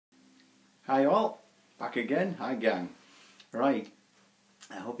Hi all, back again. Hi gang. Right,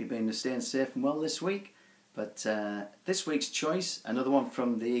 I hope you've been staying safe and well this week. But this week's choice, another one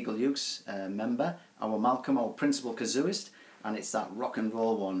from the Eagle Ukes member, our Malcolm, our principal kazooist, and it's that rock and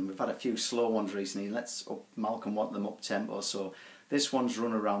roll one. We've had a few slow ones recently. Let's up Malcolm want them up tempo. So this one's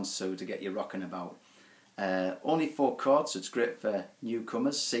Runaround Sue to get you rocking about. Only 4 chords, so it's great for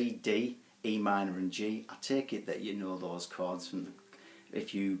newcomers: C, D, E minor and G. I take it that you know those chords from the,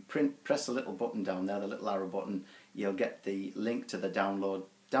 if you press the little button down there, the little arrow button, you'll get the link to the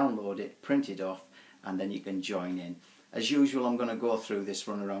download it, print it off, and then you can join in. As usual, I'm going to go through this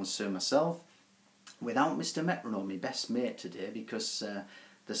Runaround Sue myself without Mr. Metronome, my best mate today, because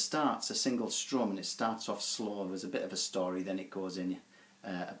the start's a single strum and it starts off slow. There's a bit of a story, then it goes in,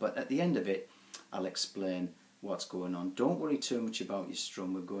 but at the end of it I'll explain what's going on. Don't worry too much about your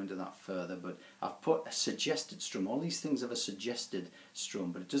strum, we'll go into that further, but I've put a suggested strum. All these things have a suggested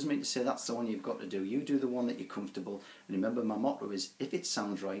strum, but it doesn't mean to say that's the one you've got to do. You do the one that you're comfortable, and remember my motto is, if it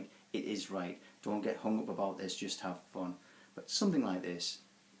sounds right, it is right. Don't get hung up about this, just have fun. But something like this.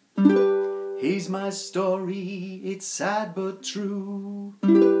 Here's my story, it's sad but true.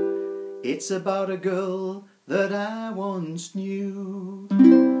 It's about a girl that I once knew.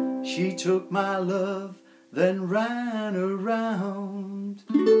 She took my love, then ran around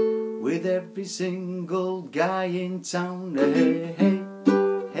with every single guy in town. Hey, hey,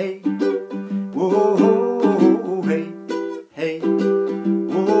 hey, whoa, hey, hey,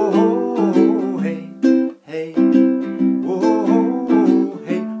 whoa, hey, hey, whoa,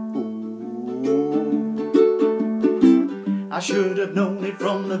 hey, ooh. I should have known it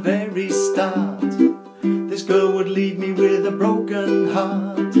from the very start. This girl would leave me with a broken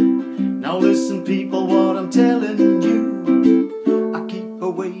heart. Now listen people, what I'm telling you, I keep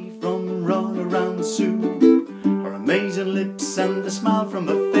away from Runaround Sue. Her amazing lips and the smile from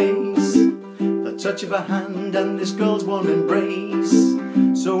her face, the touch of her hand and this girl's warm embrace.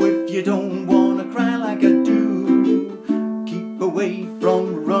 So if you don't wanna cry like I do, keep away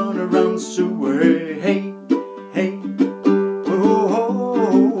from Runaround Sue. Hey, hey, hey,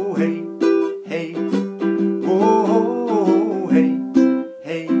 oh, hey, hey, oh, hey,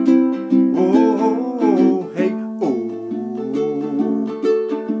 hey.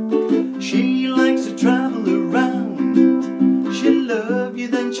 She likes to travel around. She'll love you,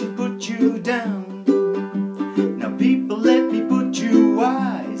 then she'll put you down. Now people, let me put you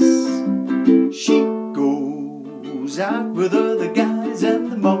wise. She goes out with other guys,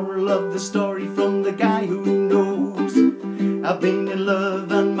 and the moral of the story from the guy who knows. I've been in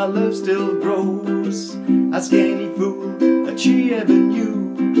love and my love still grows. Ask any fool that she ever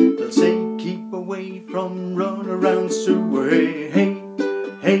knew, they'll say keep away from Runaround Sue. Hey, hey,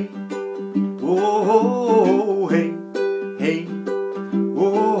 hey, oh, hey, hey,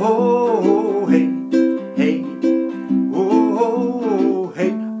 oh, hey, hey, oh,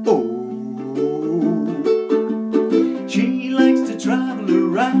 hey, oh. She likes to travel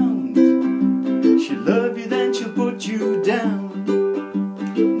around. She'll love you, then she'll put you down.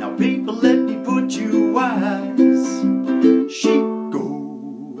 Now people, let me put you wise. She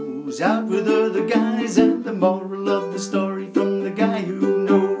goes out with other guys, and the moral of the story from the guy who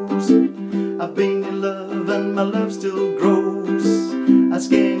knows. I've been in love and my love still grows.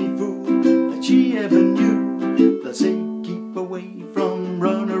 Ask any fool that she ever knew, they'll say keep away from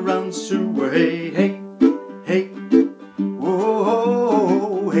Runaround Sue. Hey, hey, hey,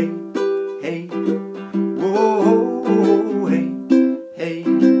 whoa, hey, hey, whoa, hey, hey,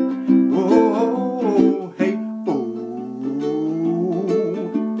 whoa, hey, oh,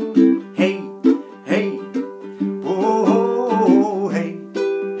 hey, hey, whoa, hey,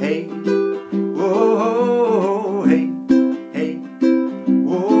 hey, whoa, hey, hey,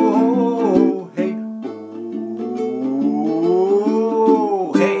 whoa, hey,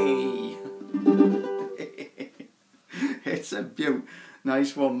 oh, hey. It's a beaut.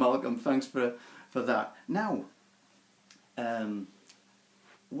 Nice one, Malcolm. Thanks for that. Now,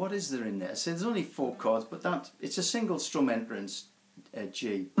 what is there in there? So there's only 4 chords, but it's a single strum entrance,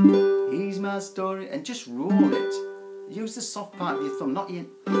 G. Here's my story, and just roll it. Use the soft part of your thumb, not your.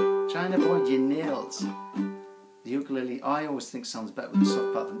 Try and avoid your nails. The ukulele, I always think sounds better with the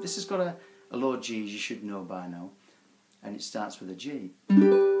soft part of them. This has got a low G, as you should know by now, and it starts with a G.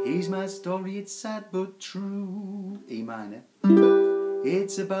 Here's my story, it's sad but true. E minor.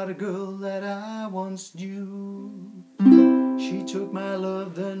 It's about a girl that I once knew. She took my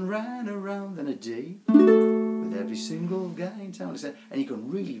love, then ran around, then a D with every single guy in town. And you can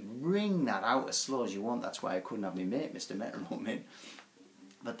really ring that out as slow as you want. That's why I couldn't have me mate, Mr. Metronome, in.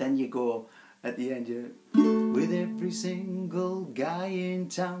 But then you go at the end, you with every single guy in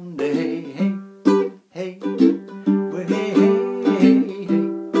town. Hey, hey, hey, well, hey, hey, hey,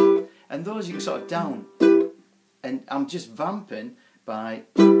 hey. And those you can sort of down. And I'm just vamping by,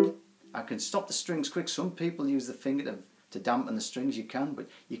 I can stop the strings quick. Some people use the finger to dampen the strings, you can, but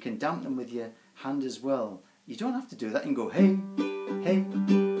you can dampen them with your hand as well. You don't have to do that. You can go hey, hey,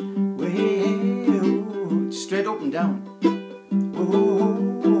 well, hey, hey, oh, straight up and down.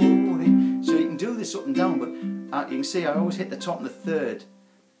 Oh, hey. So you can do this up and down, but you can see I always hit the top and the third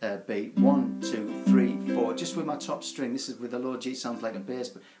beat. 1, 2, 3, 4, just with my top string. This is with the low G, sounds like a bass,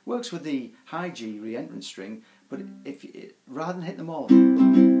 but works with the high G re-entrant string. But if you, rather than hit them all, try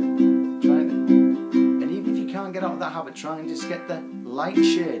and even if you can't get out of that habit, try and just get the light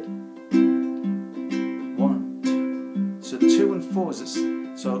shade. 1, 2. So 2 and 4 is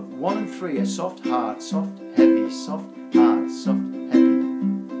so 1 and 3 are soft, hard, soft, heavy, soft, hard, soft, heavy.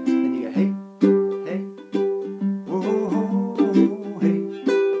 Then you go hey, hey, whoa, hey,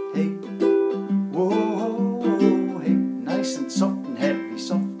 hey, whoa, hey. Nice and soft and heavy,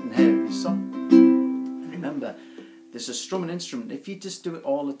 soft and heavy, soft. Remember, there's a strumming instrument. If you just do it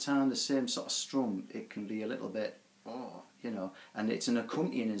all the time, the same sort of strum, it can be a little bit, you know, and it's an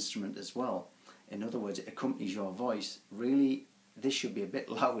accompanying instrument as well. In other words, it accompanies your voice. Really, this should be a bit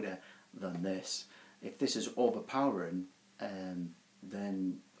louder than this. If this is overpowering,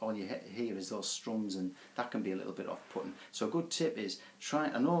 then all you hear is those strums, and that can be a little bit off-putting. So a good tip is try,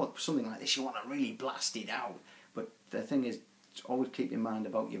 I know something like this you want to really blast it out, but the thing is, always keep in mind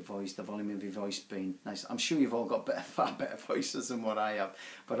about your voice, the volume of your voice being nice. I'm sure you've all got far better voices than what I have,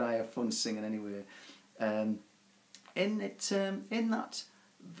 but I have fun singing anyway. In that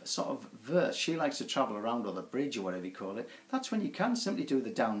sort of verse, she likes to travel around, or the bridge or whatever you call it, that's when you can simply do the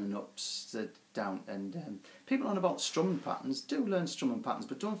down and ups, the down, and people on about strumming patterns, do learn strumming patterns,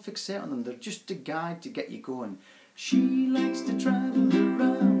 but don't fixate on them. They're just a guide to get you going. She likes to travel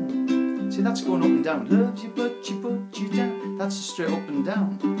around. See, that's going up and down. Loves you but you put you down. That's a straight up and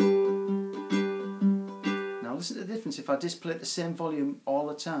down. Now listen to the difference if I just play at the same volume all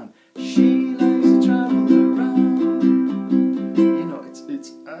the time. She likes to travel around. You know, it's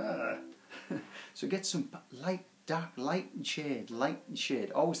So get some light, dark, light and shade.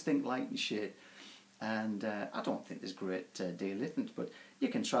 Always think light and shade. And I don't think there's great deal difference, but you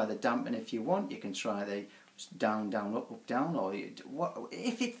can try the dampen if you want. You can try the down, down, up, up, down, or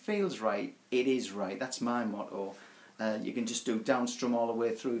if it feels right, it is right. That's my motto. You can just do down strum all the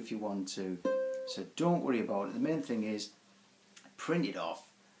way through if you want to. So don't worry about it. The main thing is print it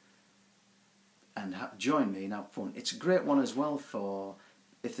off and join me and have fun. It's a great one as well for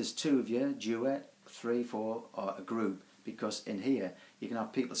if there's 2 of you, duet, 3, 4, or a group, because in here you can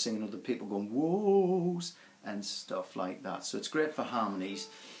have people singing, other people going whoas and stuff like that. So it's great for harmonies.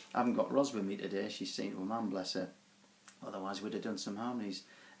 I haven't got Ros with me today. She's seen to her mum, bless her. Otherwise we'd have done some harmonies.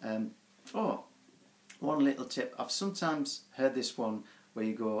 One little tip. I've sometimes heard this one where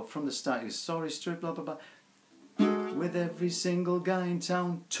you go from the start, you go, sorry, Tshirt, blah, blah, blah. With every single guy in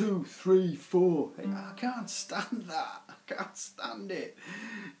town, 2, 3, 4. Hey, I can't stand that. I can't stand it.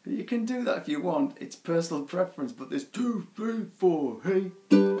 You can do that if you want. It's personal preference, but there's 2, 3, 4. Hey,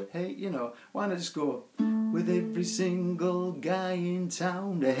 hey, you know, why not just go with every single guy in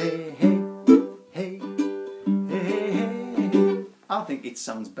town? Hey, hey, hey, hey, hey, hey. I think it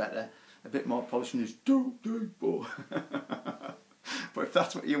sounds better, a bit more polished than this 2, 3, 4. But if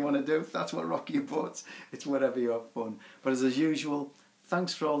that's what you want to do, if that's what rock your boats, it's whatever you have fun. But as usual,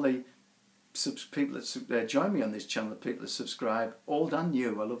 thanks for all the people that join me on this channel, the people that subscribe, old and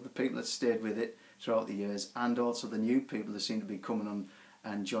new. I love the people that stayed with it throughout the years, and also the new people that seem to be coming on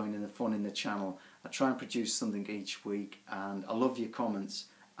and joining the fun in the channel. I try and produce something each week, and I love your comments.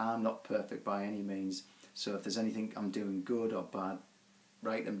 I'm not perfect by any means, so if there's anything I'm doing good or bad,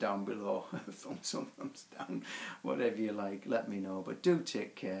 write them down below. Thumbs up, thumbs down, whatever you like, let me know. But do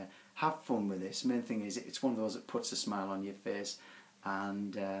take care, have fun with this. Main thing is it's one of those that puts a smile on your face,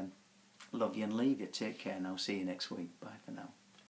 and love you and leave you. Take care now, see you next week, bye for now.